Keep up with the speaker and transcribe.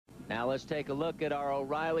Now let's take a look at our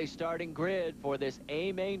O'Reilly starting grid for this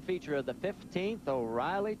A main feature of the 15th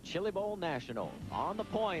O'Reilly Chili Bowl National. On the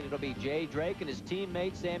point, it'll be Jay Drake and his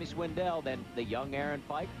teammate Sammy Swindell, then the young Aaron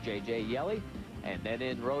Fike, J.J. Yelly, and then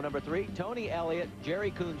in row number 3, Tony Elliott,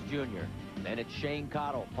 Jerry Coons Jr. Then it's Shane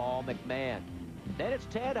Cottle, Paul McMahon. Then it's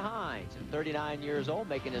Ted Hines, 39 years old,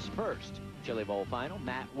 making his first Chili Bowl final.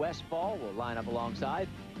 Matt Westfall will line up alongside.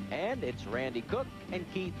 And it's Randy Cook and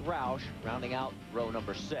Keith Roush rounding out row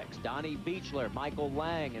number 6. Donnie Beechler, Michael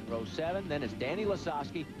Lang in row 7. Then it's Danny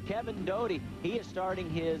Lasowski, Kevin Doty. He is starting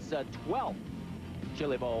his 12th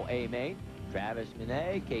Chili Bowl A main. Travis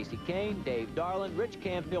Minet, Casey Kane, Dave Darland, Rich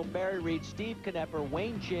Canfield, Barry Reed, Steve Knepper,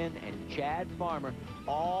 Wayne Chin, and Chad Farmer.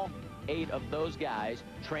 All 8 of those guys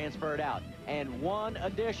transferred out. And one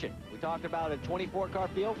addition. We talked about a 24-car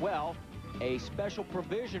field. Well, a special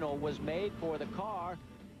provisional was made for the car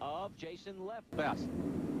of Jason Left.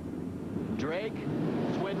 Drake,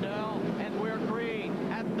 Swindell, and we're green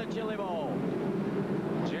at the Chili Bowl.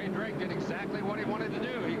 Jay Drake did exactly what he wanted to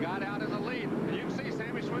do. He got out in the lead. And you can see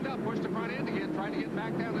Sammy Swindell pushed the front end again, trying to get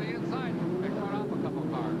back down to the inside. They cut off a couple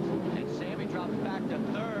cars. And Sammy drops back to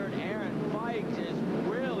 3rd. Aaron Fike is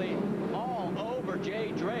really all over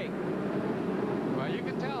Jay Drake. Well, you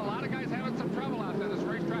can tell a lot of guys having some trouble out there. This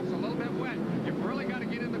racetrack's a little bit wet. You've really got to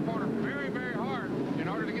get in the corner very, very hard in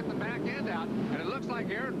order to get the back end out. And it looks like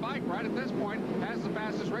Aaron Fike, right at this point, has the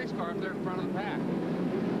fastest race car up there in front of the pack.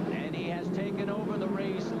 And he has taken over the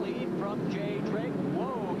race lead from Jay Drake.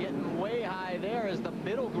 Whoa, getting way high there as the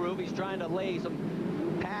middle groove. He's trying to lay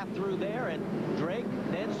some path through there. And Drake,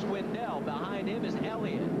 then Swindell. Behind him is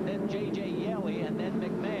Elliott, then J.J. Yelly, and then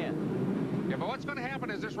McMahon. Yeah, but what's going to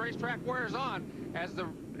happen as this racetrack wears on, as the...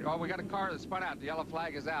 Oh, we got a car that spun out. The yellow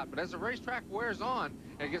flag is out. But as the racetrack wears on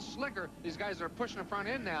and it gets slicker, these guys that are pushing the front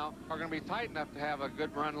end now are going to be tight enough to have a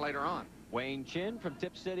good run later on. Wayne Chin from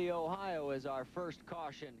Tip City, Ohio is our first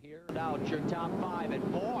caution here. Out your top 5,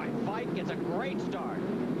 and boy, Fike gets a great start.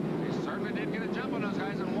 He certainly did get a jump on those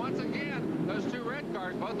guys, and once again, those 2 red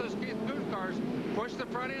cars, both those Keith Coon cars, pushed the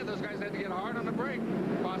front end. Those guys had to get hard on the brake.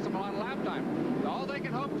 Cost them a lot of lap time. All they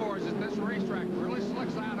can hope for is that this racetrack really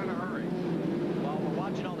slicks out in a hurry. While we're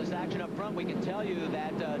watching all this action up front, we can tell you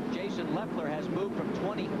that Jason Leffler has moved from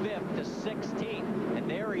 25th to 16th, and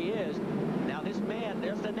there he is. Now this man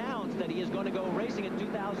just announced that he is going to go racing in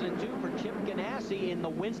 2002 for Chip Ganassi in the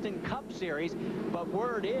Winston Cup Series, but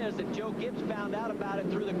word is that Joe Gibbs found out about it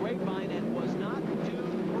through the grapevine and was not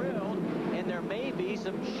too thrilled, and there may be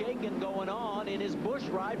some shaking going on in his Busch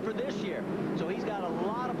ride for this year. So he's got a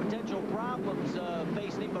lot of potential problems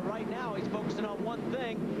facing him, but right now he's focusing on one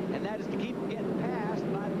thing, and that is to keep getting passed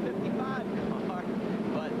by the 55 car,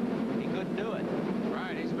 but he couldn't do it.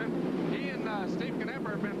 Right, he and Steve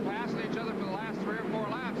Knepper have been passing each other for the last 3 or 4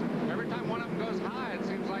 laps. Every time one of them goes high, it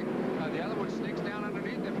seems like the other one sneaks down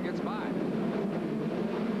underneath him and gets by.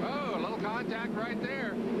 Oh, a little contact right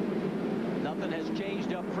there. Nothing has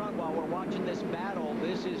changed up front while we're watching this battle.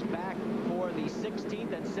 This is back for the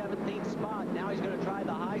 16th and 17th spot. Now he's going to try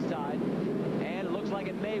the high side, and it looks like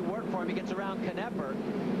it may work for him. He gets around Knepper.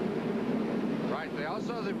 Right, they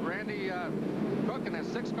also, the Randy Cook in that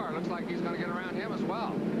 6 car, looks like he's going to get around him as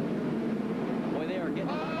well. Boy, they are getting...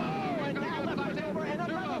 Oh, and now Leffler's over, and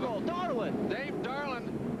another goal. Darland. Dave Darland.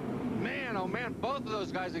 Man, oh man, both of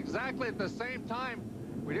those guys exactly at the same time.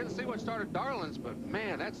 We didn't see what started Darland's, but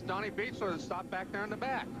man, that's Donnie Beechler that stopped back there in the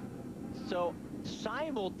back. So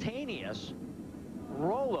simultaneous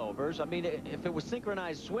rollovers. I mean, if it was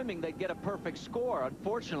synchronized swimming, they'd get a perfect score.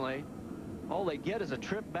 Unfortunately, all they get is a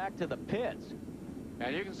trip back to the pits.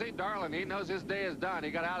 And you can see Darland, he knows his day is done. He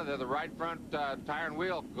got out of there, the right front tire and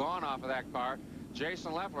wheel gone off of that car.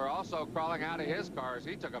 Jason Leffler also crawling out of his cars.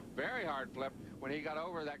 He took a very hard flip when he got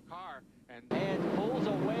over that car. And pulls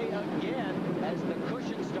away again as the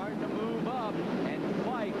cushion's starting to move up. And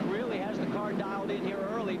Fike really has the car dialed in here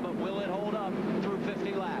early, but will it hold up through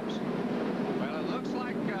 50 laps? Well, it looks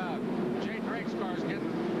like Jay Drake's car is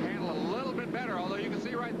getting handled a little bit better, although you can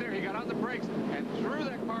see right there he got on the brakes and threw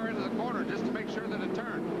that car into the corner just to make sure that it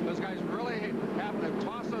turned. Those guys really happen to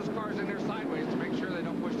toss those cars in there sideways to make sure they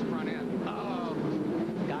don't push the front end. Uh-oh.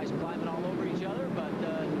 Guys climbing all over each other, but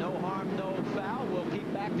no harm, no foul. We'll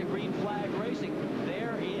keep back to green flag racing.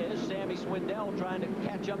 There is Sammy Swindell trying to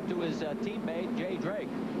catch up to his teammate, Jay Drake.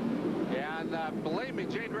 Yeah, and believe me,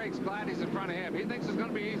 Jay Drake's glad he's in front of him. He thinks it's going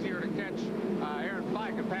to be easier to catch Aaron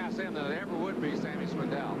Fike and pass him than it ever would be Sammy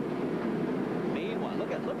Swindell. Meanwhile,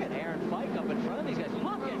 look at Aaron Fike up in front of these guys.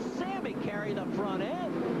 Look at Sammy carry the front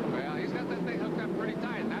end. Well, he's got that thing hooked up pretty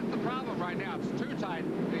tight, and that's the problem right now. It's too tight,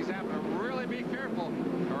 and he's having to really be careful,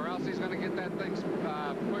 or else he's going to get that thing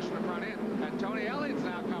pushing the front end. And Tony Elliott's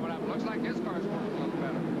now coming up.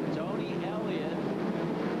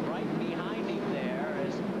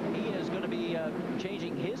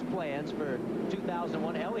 plans for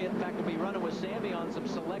 2001. Elliott, in fact, will be running with Sammy on some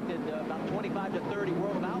selected about 25 to 30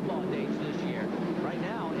 World of Outlaw dates this year. Right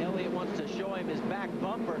now, Elliott wants to show him his back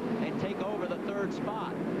bumper and take over the third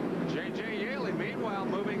spot. J.J. Yaley, meanwhile,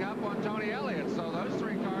 moving up on Tony Elliott. So those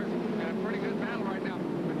three cars in a pretty good battle right now.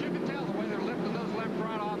 But you can tell the way they're lifting those left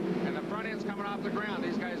front off and the front end's coming off the ground.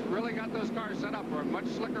 These guys really got those cars set up for a much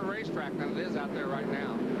slicker racetrack than it is out there right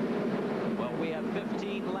now. Well, we have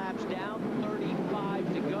 15 laps down,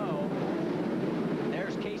 35 to go.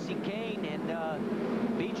 There's Casey Kane and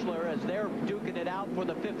Beechler as they're duking it out for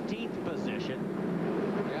the 15th position.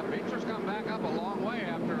 Yeah, Beechler's come back up a long way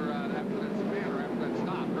after that spin, or after that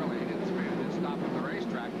stop, really. He didn't spin, he just stopped at the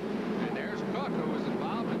racetrack. And there's Cook, who was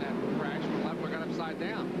involved in that crash when Leffler got upside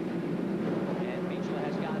down. And Beechler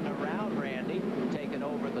has gotten around Randy, taken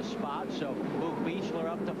over the spot, so move Beechler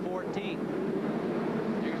up to 14th.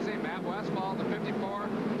 You can see Matt Westfall, the 54,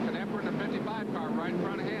 Knepper in the 55 car right in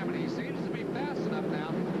front of him, and he seems to be fast enough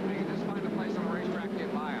now. He can just find a place on the racetrack to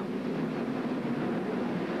get by him.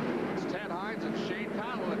 It's Ted Hines and Shane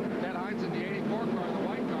Cottle. Ted Hines in the 84 car, the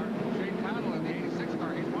white car. Shane Cottle in the 86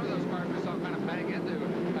 car. He's one of those cars we saw kind of bang into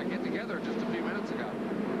get together just a few minutes ago.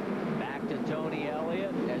 Back to Tony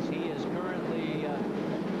Elliott as he is currently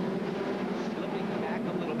slipping back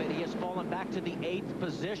a little bit. He has fallen back to the 8th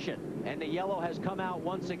position, and the yellow has come out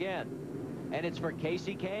once again, and it's for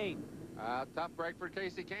Casey Kane. Tough break for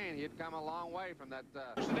Casey Kane. He had come a long way from that.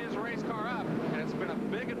 Pushing his race car up, and it's been a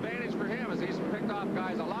big advantage for him as he's picked off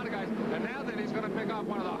guys, a lot of guys, and now that he's going to pick off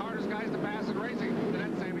one of the hardest guys to pass in racing, and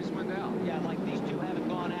that's Sammy Swindell. Yeah, like these two haven't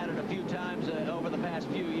gone at it a few times over the past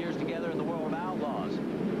few years together in the World of Outlaws.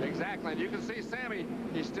 Exactly, and you can see Sammy,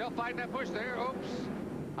 he's still fighting that push there. Oops.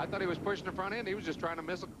 I thought he was pushing the front end. He was just trying to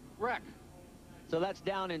miss a wreck. So that's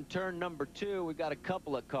down in turn number 2. We've got a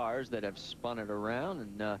couple of cars that have spun it around.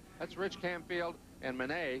 And that's Rich Camfield and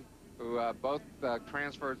Manet, who both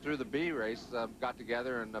transferred through the B race, got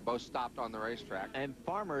together and both stopped on the racetrack. And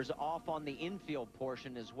Farmer's off on the infield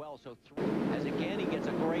portion as well. So as again, he gets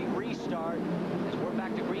a great restart as we're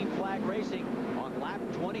back to green flag racing on lap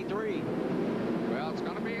 23. Well, it's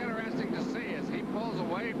going to be interesting to see as he pulls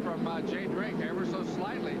away from Jay Drake ever so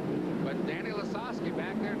slightly. But Danny Lasowski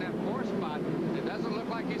back there in that 4th spot, it doesn't look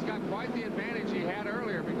like he's got quite the advantage he had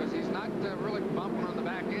earlier because he's not really bumping on the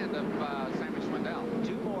back end of Sammy Swindell.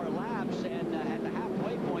 2 more laps, and at the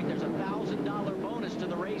halfway point, there's a $1,000 bonus to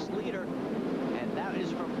the race leader, and that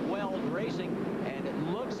is from Weld Racing, and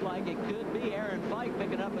it looks like it could be Aaron Fike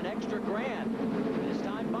picking up an extra grand. This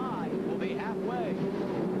time by will be halfway.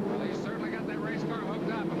 Well, he's certainly got that race car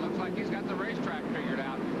hooked up. It looks like he's got the racetrack figured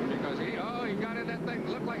out because he got in that thing.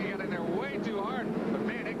 Looked like he got in there way too hard, but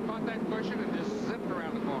man, it caught that cushion and just zipped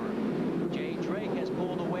around the corner. Jay Drake has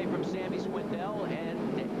pulled away from Sammy Swindell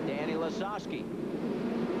and Danny Lasowski.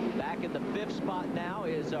 Back in the 5th spot now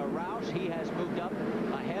is Roush. He has moved up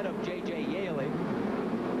ahead of J.J. Yaley.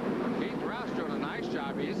 Keith Roush doing a nice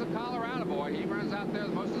job. He's a Colorado boy. He runs out there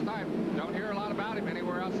most of the time. Don't hear a lot about him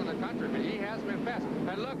anywhere else in the country, but he has been fast.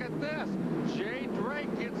 And look at this. Jay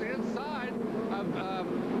Drake gets inside of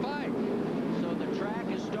Fike. So the track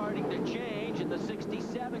is starting to change, and the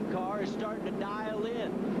 67 car is starting to dial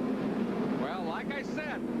in. Well, like I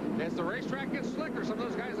said, as the racetrack gets slicker, some of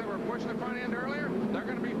those guys that were pushing the front end earlier, they're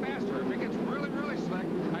going to be faster. If it gets really, really slick,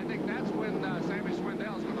 I think that's when Sammy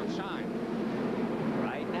Swindell is going to shine.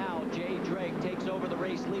 Right now, Jay Drake takes over the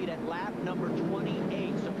race lead at lap number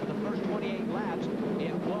 28. So for the first 28 laps,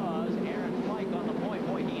 it was Aaron Fike on the point.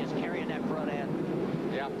 Boy, he is carrying that front end.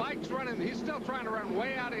 Yeah, Fike's running. He's still trying to run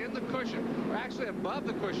way out in the cushion, or actually above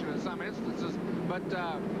the cushion in some instances. But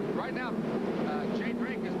right now, Jay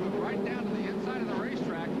Drake has moved right down to the inside of the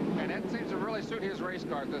racetrack, and that seems to really suit his race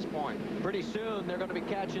car at this point. Pretty soon, they're going to be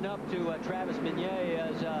catching up to Travis Meunier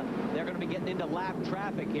as they're going to be getting into lap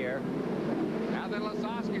traffic here. Now that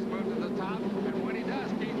Lasowski's moved to the top, and when he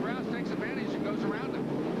does, Keith Roush takes advantage and goes around him.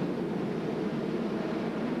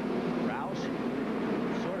 Roush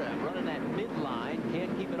sort of running that midline,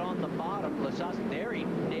 can't keep it on the bottom. Lasowski, there he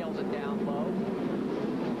nails it down low.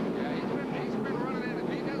 Yeah, he's been running in. If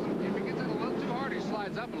he gets in a little too hard, he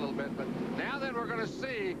slides up a little bit. But now then we're going to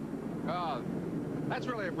see, that's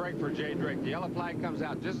really a break for Jay Drake. The yellow flag comes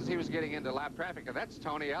out just as he was getting into lap traffic, and that's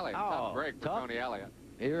Tony Elliott. Tough break for Tony Elliott.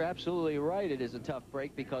 You're absolutely right. It is a tough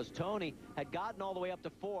break because Tony had gotten all the way up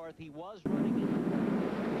to 4th. He was running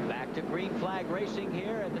in. Back to green flag racing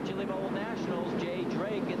here at the Chili Bowl Nationals. Jay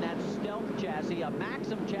Drake in that stealth chassis, a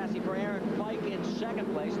Maxim chassis for Aaron Fike in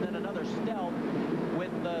 2nd place, and then another stealth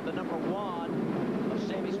with the number 1 of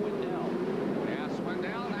Sammy Swindell. Yeah,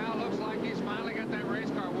 Swindell now looks like he's finally got that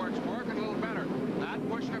race car where it's working a little better. Not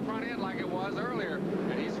pushing the front end like it was earlier.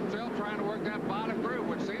 And he's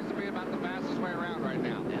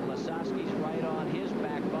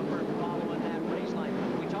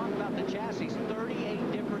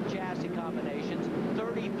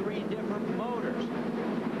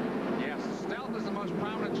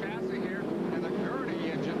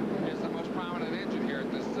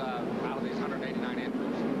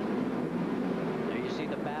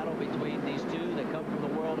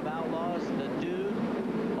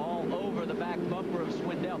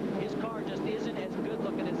his car just isn't as good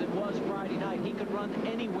looking as it was Friday night. He could run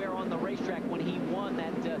anywhere on the racetrack when he won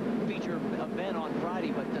that feature event on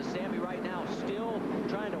Friday, but Sammy right now still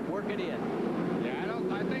trying to work it in. Yeah,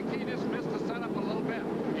 I think he just missed the setup a little bit.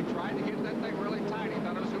 He tried to get that thing really tight. He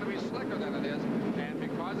thought it was going to be slicker than it is, and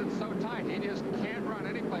because it's so tight, he just can't run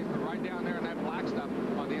any place but right down there in that black stuff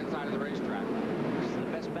on the inside of the racetrack. This is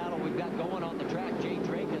the best battle we've got going on the track. Jay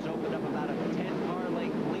Drake has opened up about a 10-car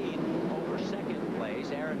length lead over second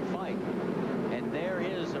place, Aaron Fike. And there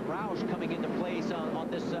is Roush coming into place on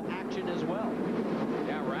this action as well.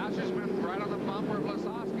 Yeah, Roush has been right on the bumper of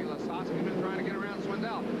Lasowski. Lasowski's been trying to get around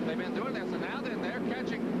Swindell. They've been doing this, and now then they're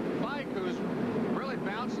catching Fike, who's really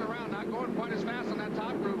bouncing around, not going quite as fast on that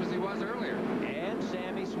top groove as he was earlier. And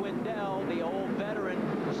Sammy Swindell, the old veteran,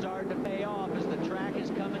 starting to pay off as the track is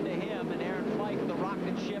coming to him, and Aaron Fike, the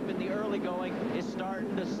rocket ship in the early going, is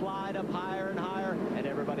starting to slide up higher and higher, and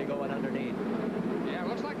everybody going underneath. Yeah, it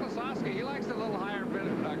looks like Lasowski. He likes a little higher bit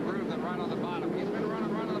groove than right on the bottom. He's been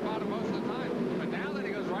running right on the bottom most of the time, but now that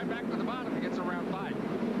he goes right back to the bottom, he gets around Fike.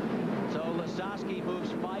 So Lasowski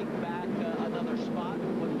moves Fike back another spot,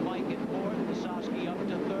 with Fike in fourth, Lasowski up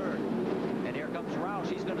to third. And here comes Roush.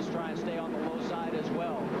 He's going to try and stay on the low side as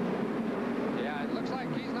well. Yeah, it looks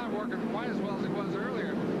like he's not working quite as well as he was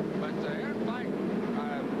earlier, but Aaron Fike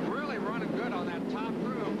really running good on that top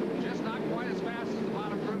groove, just not quite as fast as the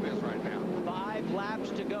bottom groove is right now. 5 laps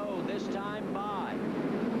to go, this time by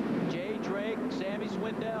Jay Drake, Sammy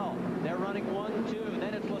Swindell. They're running 1-2.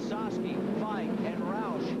 Then it's Lasowski, Fike, and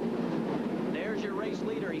Roush. There's your race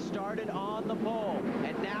leader. He started on the pole,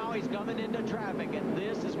 and now he's coming into traffic, and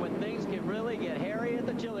this is when things can really get hairy at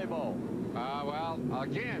the Chili Bowl. Well,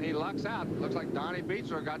 again, he lucks out. Looks like Donnie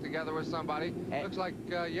Beechler got together with somebody. Looks like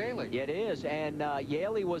Yaley. It is, and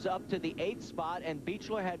Yaley was up to the 8th spot, and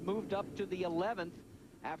Beechler had moved up to the 11th.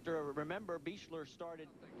 After, remember, Beechler started.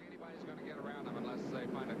 I don't think anybody's going to get around him unless they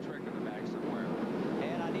find a trick in the bag somewhere.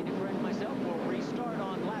 And I need to correct myself. We'll restart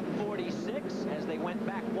on lap 46 as they went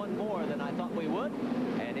back one more than I thought we would.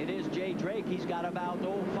 And it is Jay Drake. He's got about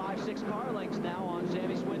 5-6 car lengths now on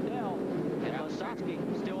Sammy Swindell. And Lasowski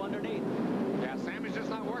still underneath. Yeah, Sammy's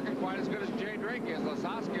just not working quite as good as Jay Drake is.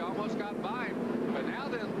 Lasowski almost got by him. But now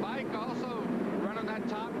then, Fike also running that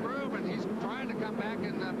top groove, and he's trying to come back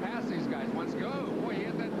and pass these guys. Let's go. Boy, he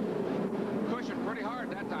hit that cushion pretty hard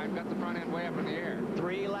that time. Got the front end way up in the air.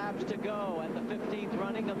 3 laps to go at the 15th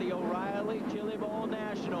running of the O'Reilly Chili Bowl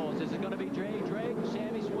Nationals. Is it going to be Jay Drake,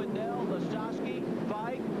 Sammy Swindell, Lasowski,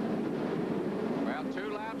 Fike? Well,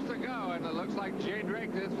 2 laps to go, and it looks like Jay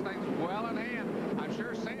Drake did things well in hand. I'm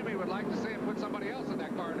sure Sammy would like to see him put somebody else in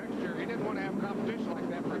that car next year. He didn't want to have competition like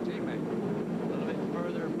that for a teammate. A little bit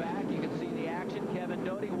further back, you can see the action. Kevin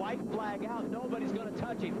Doty, white flag out. Nobody's going to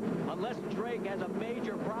touch him unless Drake has a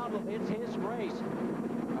major problem. It's his race.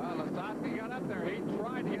 Lasowski got up there. He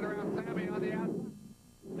tried to get around Sammy on the outside.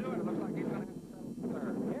 Do it. It looks like he's going to have to settle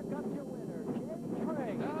third. Here comes your winner, Jay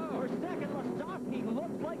Drake. No. For second, Lasowski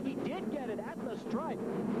looks like he did get it at the stripe.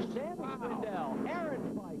 Sammy Swindell, Aaron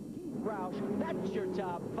Fike, Keith Roush. That's your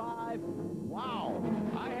top 5. Wow.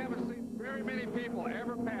 I haven't seen very many people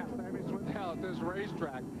ever pass Sammy Swindell at this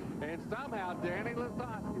racetrack. And somehow Danny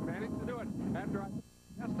Lasowski managed to do it after I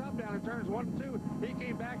messed up down in turns 1 and 2. He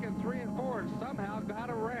came back in 3 and 4 and somehow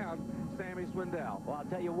got around Sammy Swindell. Well, I'll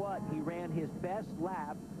tell you what, he ran his best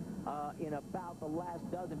lap in about the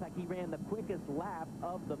last dozen. In fact, he ran the quickest lap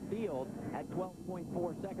of the field at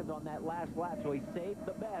 12.4 seconds on that last lap, so he saved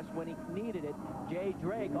the best when he needed it. Jay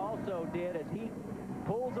Drake also did as he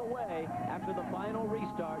pulls away after the final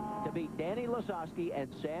restart to beat Danny Lasowski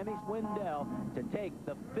and Sammy Swindell to take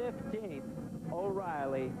the 15th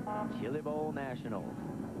O'Reilly Chili Bowl Nationals.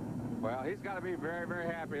 Well, he's got to be very, very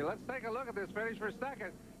happy. Let's take a look at this finish for a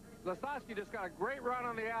second. Lasowski just got a great run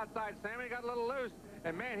on the outside. Sammy got a little loose,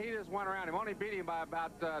 and man, he just went around him. Only beat him by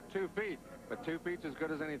about 2 feet, but 2 feet's as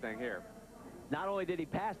good as anything here. Not only did he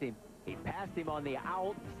pass him, he passed him on the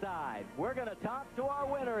outside. We're going to talk to our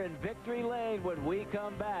winner in Victory Lane when we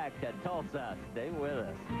come back to Tulsa. Stay with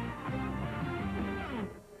us.